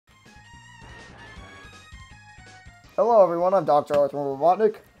Hello everyone, I'm Dr. Arthur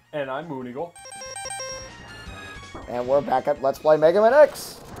Robotnik. And I'm Moon Eagle. And we're back at Let's Play Mega Man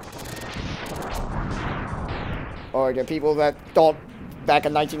X. Or the people that thought back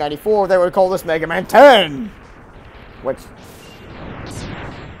in 1994 they would call this Mega Man 10. Which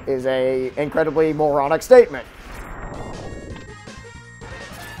is a incredibly moronic statement.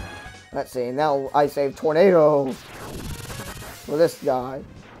 Let's see, now I save Tornado for this guy.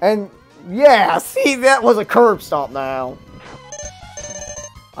 And yeah, see, that was a curb stop now.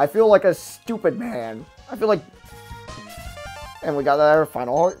 I feel like a stupid man. I feel like... And we got our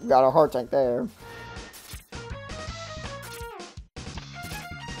final heart, got our heart tank there.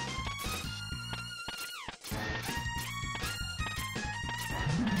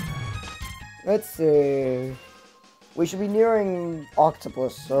 Let's see. We should be nearing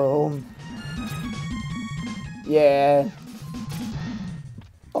Octopus, so... Yeah.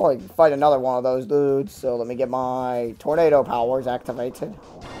 Oh, I can fight another one of those dudes, so let me get my tornado powers activated.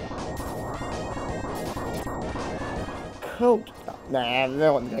 Coat. Nah,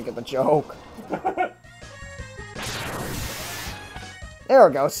 no one's gonna get the joke. There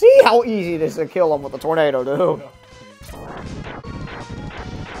we go. See how easy it is to kill him with the tornado, dude.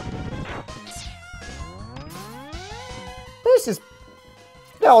 This is...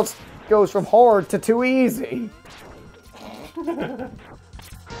 Now it goes from hard to too easy.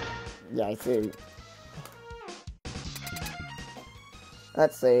 Yeah, I see.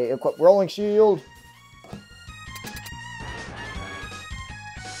 Let's see. Equip rolling shield.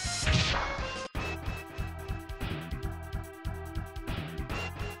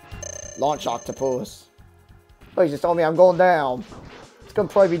 Launch Octopus. Oh, he just told me I'm going down. It's gonna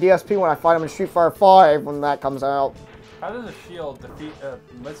probably be DSP when I fight him in Street Fighter 5 when that comes out. How does a shield defeat a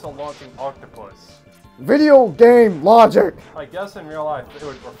missile-launching octopus? Video game logic! I guess in real life it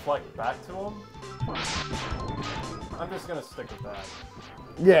would reflect back to him. I'm just gonna stick with that.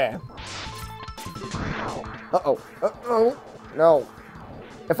 Yeah. Uh-oh. Uh-oh. No.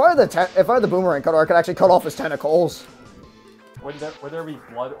 If I had the boomerang cutter, I could actually cut off his tentacles. Would there be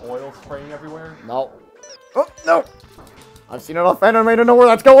blood oil spraying everywhere? No. Oh, no! I've seen enough anime to know where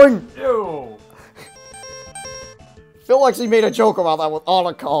that's going! Ew! Phil actually made a joke about that with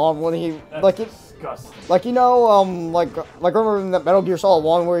Otacon when he... That's disgusting. Like, you know, like remember in that Metal Gear Solid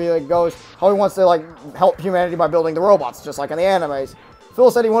 1 where he, like, goes... How he wants to, like, help humanity by building the robots, just like in the animes.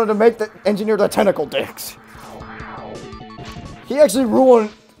 Phil said he wanted to engineer the tentacle dicks. He actually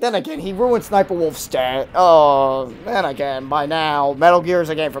ruined... Then again, he ruined Sniper Wolf's stat. Oh, then again, by now, Metal Gear is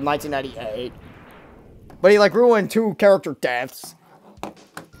a game from 1998. But he, like, ruined 2 character deaths.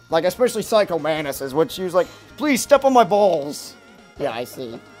 Like, especially Psycho Manus's, which he was like, please step on my balls. Yeah, I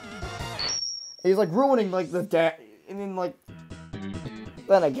see. He's, like, ruining, like, the death. And then, like,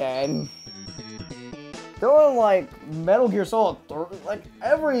 then again. Doing, like, Metal Gear Solid 3, like,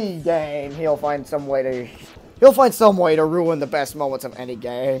 every game, he'll find some way to ruin the best moments of any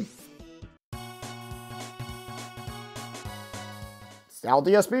game. That's how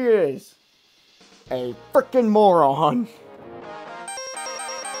DSP is. A frickin' moron.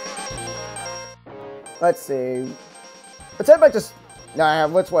 Let's see. Let's head back to... Nah,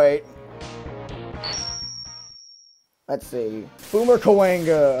 let's wait. Let's see. Boomer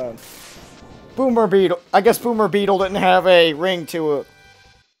Kawanga. Boomer Beetle. I guess Boomer Beetle didn't have a ring to it.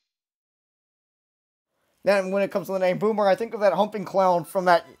 Then when it comes to the name Boomer, I think of that humping clown from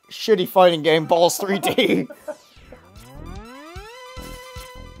that shitty fighting game, Balls 3D.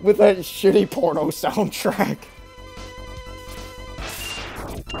 With that shitty porno soundtrack.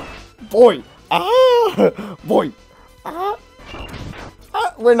 Boy! Ah! Boy! Ah!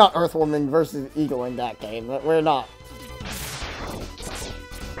 Ah! We're not Earthworming versus Eagle in that game. We're not.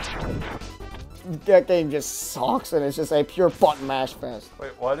 That game just sucks and it's just a pure button mash fest.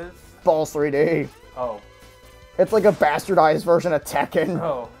 Wait, what is? Balls 3D. Oh. It's like a bastardized version of Tekken.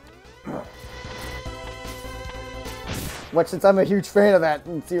 Oh. Which, since I'm a huge fan of that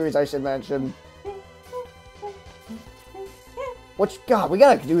series, I should mention. Which, God, we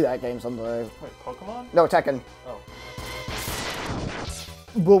gotta do that game someday. Wait, Pokemon? No, Tekken. Oh.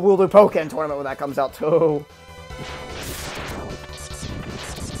 We'll do Pokken tournament when that comes out, too.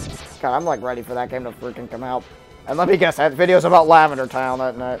 God, I'm, like, ready for that game to freaking come out. And let me guess, I had videos about Lavender Town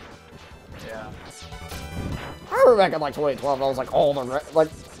that night. Yeah. I remember back in, like, 2012, I was, like, all the... Like,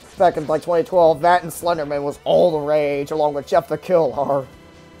 back in, like, 2012, that and Slenderman was all the rage, along with Jeff the Killer.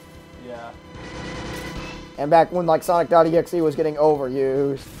 Yeah. And back when, like, Sonic.exe was getting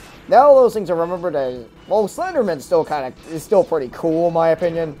overused. Now those things are remembered as... Well, Slenderman is still pretty cool, in my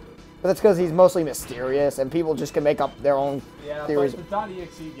opinion. But that's because he's mostly mysterious, and people just can make up their own theories. But the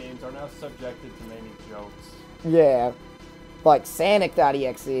 .exe games are now subjected to many jokes. Yeah. Like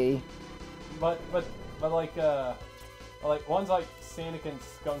Sonic.exe. But like ones like Sonic and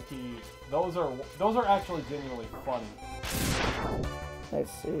Skunky, those are actually genuinely funny.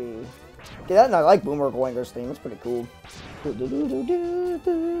 Let's see. Okay, that and I like Boomer Boinger's theme. It's pretty cool.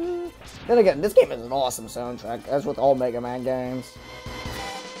 Then again, this game is an awesome soundtrack, as with all Mega Man games.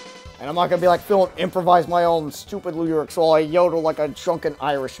 And I'm not gonna be like Phil and improvise my own stupid lyrics while I yodel like a drunken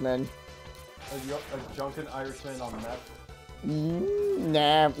Irishman. A drunken Irishman on meth?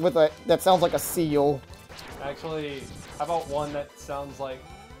 Nah, that sounds like a seal. Actually, how about one that sounds like...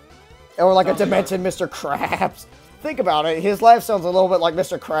 Or like a Dimension Mr. Krabs. Think about it, his laugh sounds a little bit like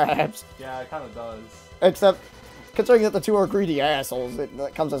Mr. Krabs. Yeah, it kind of does. Except, considering that the two are greedy assholes,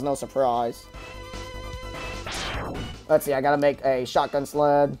 that comes as no surprise. Let's see, I gotta make a shotgun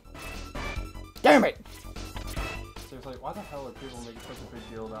sled. Damn it! Seriously, why the hell are people making such a big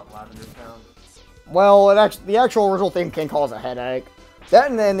deal about Lavender Town? Well, the actual original theme can cause a headache.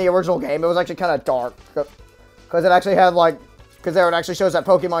 That and in the original game, it was actually kind of dark. Because it actually had, like... Because there it actually shows that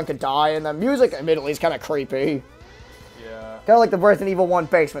Pokemon could die, and the music, admittedly, is kind of creepy. Yeah. Kind of like the Resident Evil 1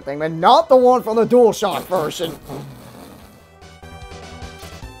 basement thing, but not the one from the DualShock version.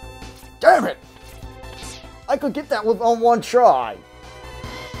 Damn it! I could get that on one try.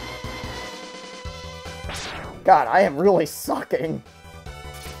 God, I am really sucking.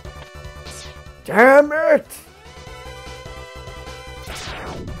 Damn it!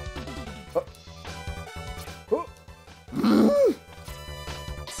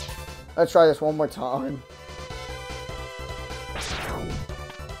 Let's try this one more time.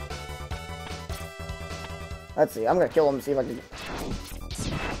 Let's see, I'm gonna kill him and see if I can...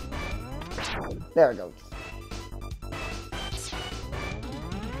 There it goes.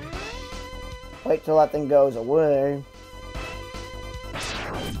 Wait till that thing goes away.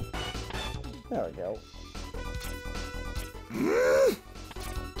 There we go.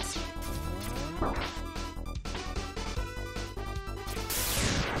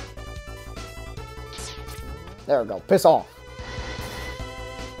 There we go. Piss off.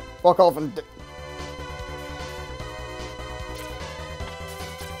 Fuck off and...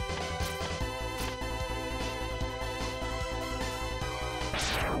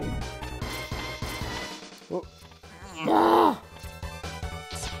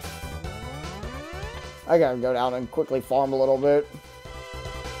 I gotta go down and quickly farm a little bit.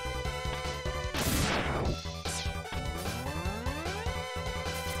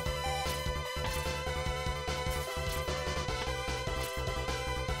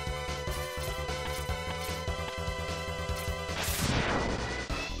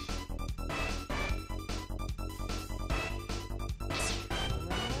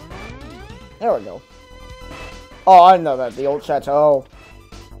 There we go. Oh, I know that. The old chateau.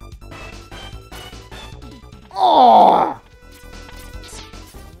 Oh!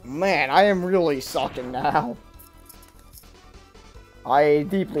 Man, I am really sucking now. I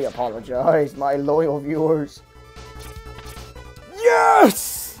deeply apologize, my loyal viewers.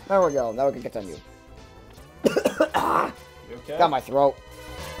 Yes! There we go. Now we can continue. Okay? Got my throat.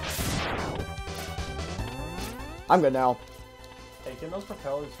 I'm good now. Hey, can those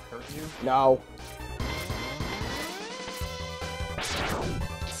propellers hurt you? No.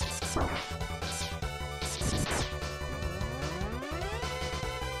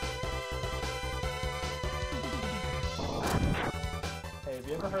 Hey, have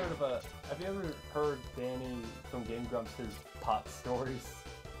you ever heard Danny from Game Grumps' his pot stories?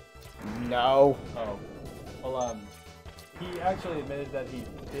 No. Oh. Well, he actually admitted that he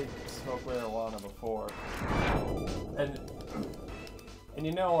did smoke marijuana before. And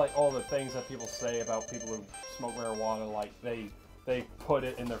you know, like, all the things that people say about people who smoke marijuana, like, they put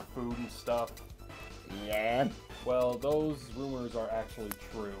it in their food and stuff? Yeah. Well, those rumors are actually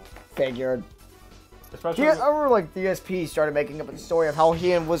true. Figured. Especially... Yeah, I remember, like, DSP started making up a story of how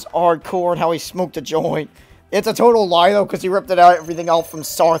he was hardcore and how he smoked a joint. It's a total lie, though, because he ripped everything out from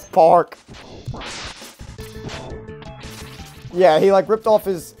South Park. Yeah, he, like, ripped off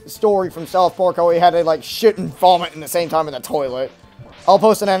his story from South Park, how he had to, like, shit and vomit in the same time in the toilet. I'll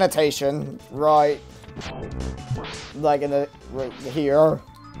post an annotation, right, like, in the, right here.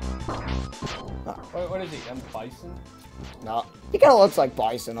 What is he, M. Bison? Nah, he kind of looks like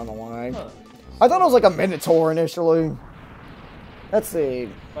Bison on the line. Huh. I thought it was like a Minotaur initially. Let's see.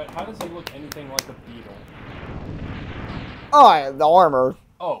 But how does he look anything like a beetle? Oh, yeah, the armor.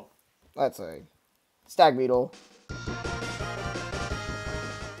 Oh. Let's see. Stag Beetle.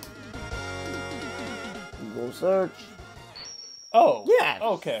 Google search. Oh. Yeah.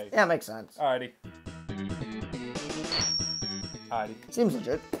 Okay. Yeah, makes sense. Alrighty. Alrighty. Seems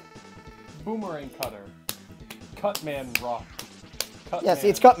legit. Boomerang cutter. Cutman rock. Cutman. Yeah, see,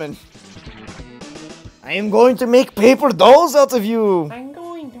 it's Cutman. I am going to make paper dolls out of you. I'm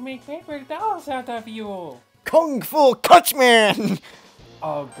going to make paper dolls out of you. Kung Fu Cutman.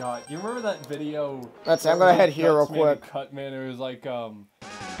 Oh god, you remember that video? That's it, I'm gonna head here real quick. Cutman, it was like,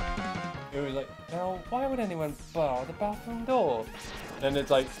 now, why would anyone bar the bathroom door? And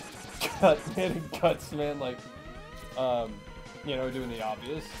it's like, Cutman and Gutsman, like, you know, doing the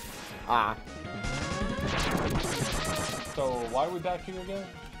obvious. Ah. So, why are we back here again?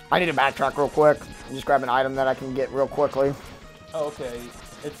 I need to backtrack real quick. Just grab an item that I can get real quickly. Oh, okay.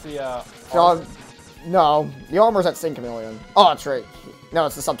 It's the, So, no, the armor's at Sting Chameleon. Oh, that's right. No,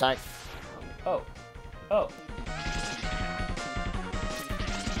 it's the sub-tank. Oh. Oh.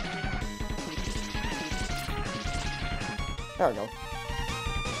 There we go.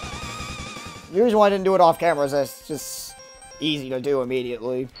 The reason why I didn't do it off camera is that it's just easy to do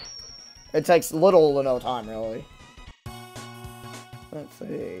immediately. It takes little to no time, really. Let's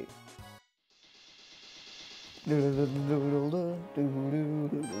see.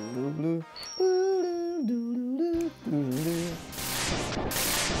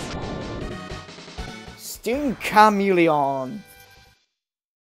 Sting Chameleon.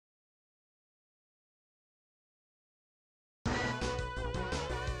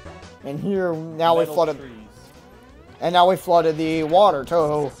 And here, now we flooded... Trees. And now we flooded the water,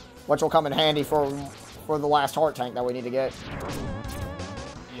 too. Which will come in handy for the last heart tank that we need to get.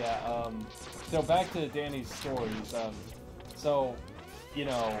 Yeah, so back to Danny's stories. So, you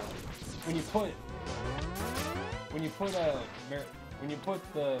know, when you put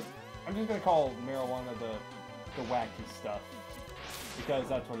the, I'm just gonna call marijuana the wacky stuff, because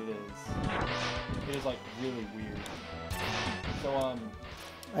that's what it is. It is like really weird. So,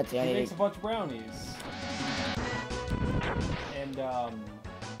 That's he makes a bunch of brownies.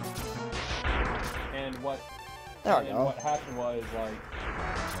 And what what happened was, like,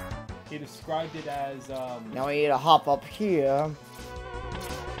 he described it as, now we need to hop up here.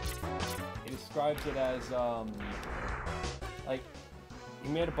 he describes it as, like, he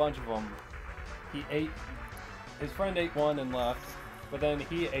made a bunch of them. His friend ate one and left, but then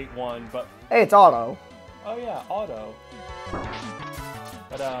he ate one, but... Hey, it's Otto. Oh yeah, Otto.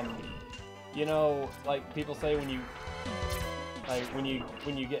 But, you know, like, people say when you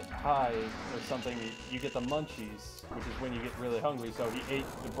get high or something, you get the munchies, which is when you get really hungry. So he ate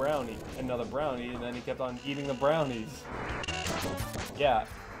the brownie, another brownie, and then he kept on eating the brownies. Yeah,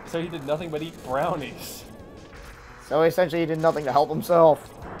 so he did nothing but eat brownies. So essentially he did nothing to help himself.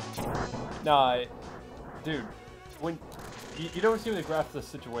 Nah, dude, when you don't seem to grasp the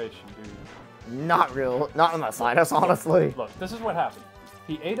situation, dude. Not in the slightest, honestly. Look, this is what happened.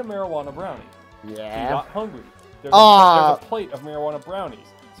 He ate a marijuana brownie. Yeah. He got hungry. There's a plate of marijuana brownies.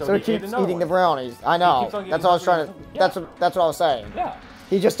 So he keeps eating the brownies. I know. That's what I was trying to. Yeah. That's what I was saying. Yeah.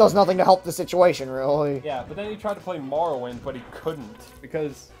 He just does nothing to help the situation, really. Yeah, but then he tried to play Morrowind, but he couldn't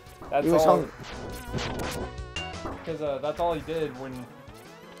because that's He was all. hungry. Because that's all he did when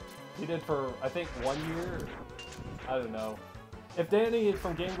he did for I think 1 year. I don't know. If Danny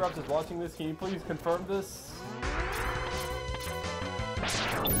from Game Grumps is watching this, can you please confirm this?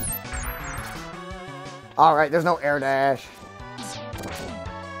 Alright, there's no air dash.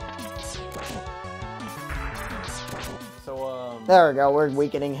 So, there we go, we're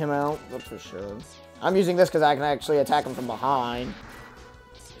weakening him out, that's for sure. I'm using this because I can actually attack him from behind.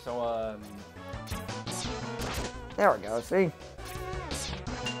 So, there we go, see?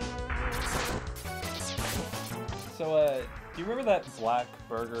 So, do you remember that black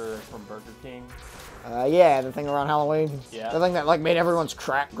burger from Burger King? Yeah, the thing around Halloween. Yeah. The thing that, like, made everyone's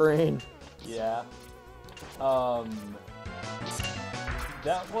crack green. Yeah.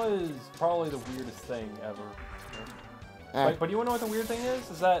 That was probably the weirdest thing ever. But you wanna know what the weird thing is?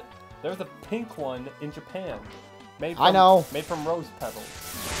 Is that there's a pink one in Japan. Made from rose petals.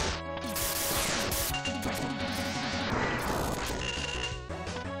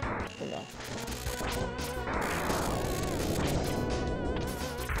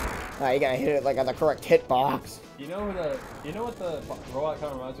 You gotta hit it like on the correct hitbox. You know what the robot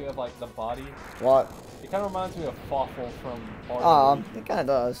kind of reminds me of, like the body? What? It kind of reminds me of Fawful from Mario. It kind of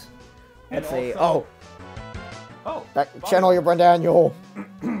does. And Let's see. also, Channel your Brandaniel.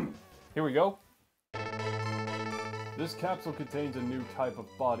 Here we go. This capsule contains a new type of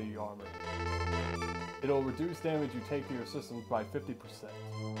body armor. It'll reduce damage you take to your systems by 50%.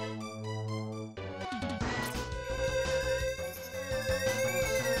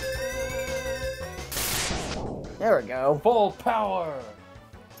 There we go. Full power!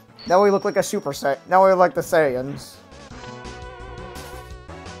 Now we look like a Super Saiyan. Now we look like the Saiyans.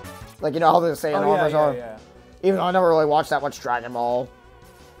 Like, you know how the Saiyan armors are? Yeah. Even though I never really watched that much Dragon Ball.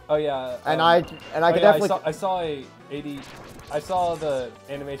 Oh yeah. And I could definitely... I saw I saw the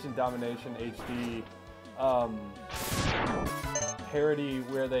Animation Domination HD parody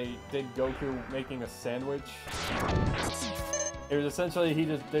where they did Goku making a sandwich. It was essentially he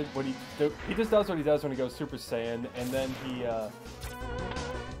just did what he just does what he does when he goes Super Saiyan, and then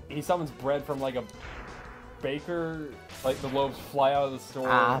he summons bread from like a baker, like the loaves fly out of the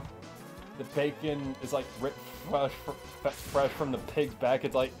store. The bacon is like ripped fresh from the pig's back.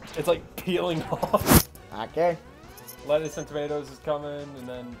 It's like peeling off. Okay. Lettuce and tomatoes is coming, and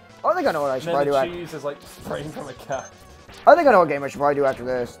then I think I know what I should probably do. And then the cheese is like spraying from a cat. I think I know what game I should probably do after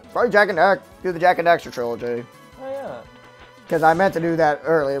this. Probably Jack and Daxter. Do the Jack and Daxter trilogy. Oh yeah. Because I meant to do that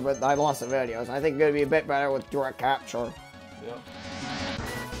earlier, but I lost the videos. I think it's going to be a bit better with direct capture. Yep.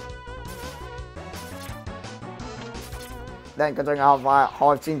 Then considering how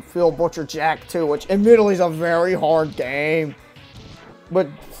I've seen Phil butcher Jack too, which admittedly is a very hard game. But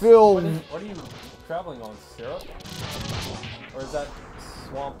Phil... What are you traveling on? Syrup? Or is that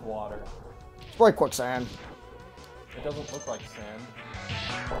swamp water? It's probably quicksand. It doesn't look like sand.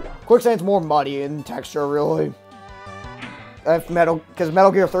 Quicksand's more muddy in texture, really. Because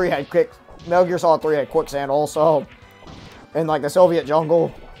Metal Gear 3 had Metal Gear Solid 3 had quicksand also. In like the Soviet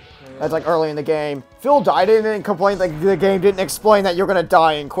jungle. That's like early in the game. Phil died in it and complained that the game didn't explain that you're gonna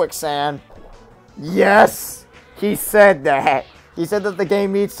die in quicksand. Yes! He said that. He said that the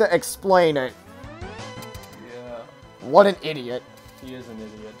game needs to explain it. Yeah. What an idiot. He is an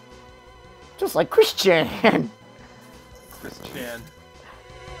idiot. Just like Christian. Christian.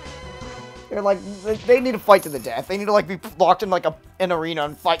 They're like, they need to fight to the death. They need to like be locked in like an arena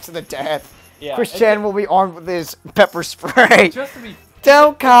and fight to the death. Yeah. Christian will be armed with his pepper spray. Just to be...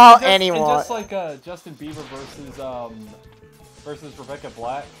 Don't call anyone. And just like Justin Bieber versus Rebecca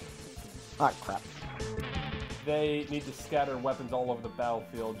Black. Ah, crap. They need to scatter weapons all over the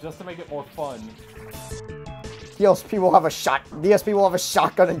battlefield just to make it more fun. DSP will have a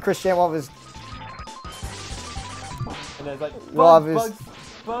shotgun and Christian will have his... And there's like,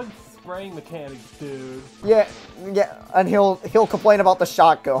 bugs spraying mechanics, dude. Yeah, and he'll complain about the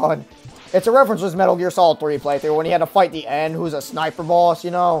shotgun. It's a reference to his Metal Gear Solid 3 playthrough when he had to fight the N, who's a sniper boss,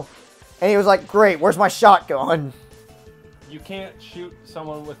 you know? And he was like, great, where's my shotgun? You can't shoot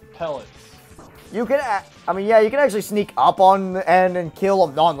someone with pellets. You can, you can actually sneak up on the N and kill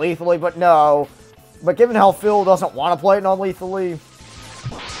him non-lethally, but no. But given how Phil doesn't want to play it non-lethally...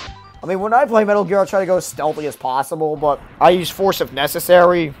 I mean, when I play Metal Gear, I try to go as stealthy as possible, but I use force if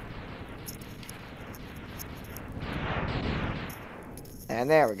necessary. And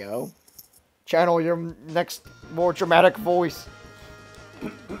there we go. Channel your next, more dramatic voice.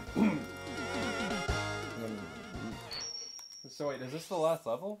 So wait, is this the last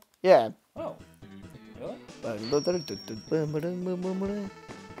level? Yeah. Oh. Really?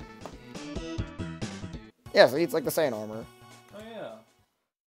 Yeah, so it's like the Saiyan armor. Oh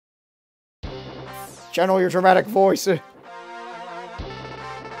yeah. Channel your dramatic voice. Finally,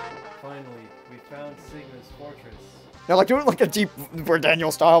 we found Sigma's fortress. Now, like, do it like a deep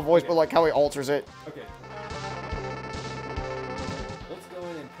Daniel style voice, but like how he alters it. Okay. Let's go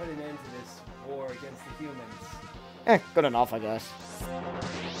in and put an end to this war against the humans. Good enough, I guess.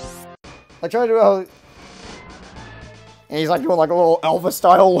 I try to do and he's like doing like a little Elvis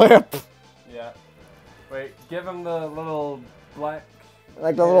style lip. Yeah. Wait, give him the little black.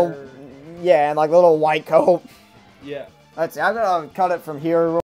 Like the little, yeah, and like the little white coat. Yeah. Let's see, I'm gonna cut it from here.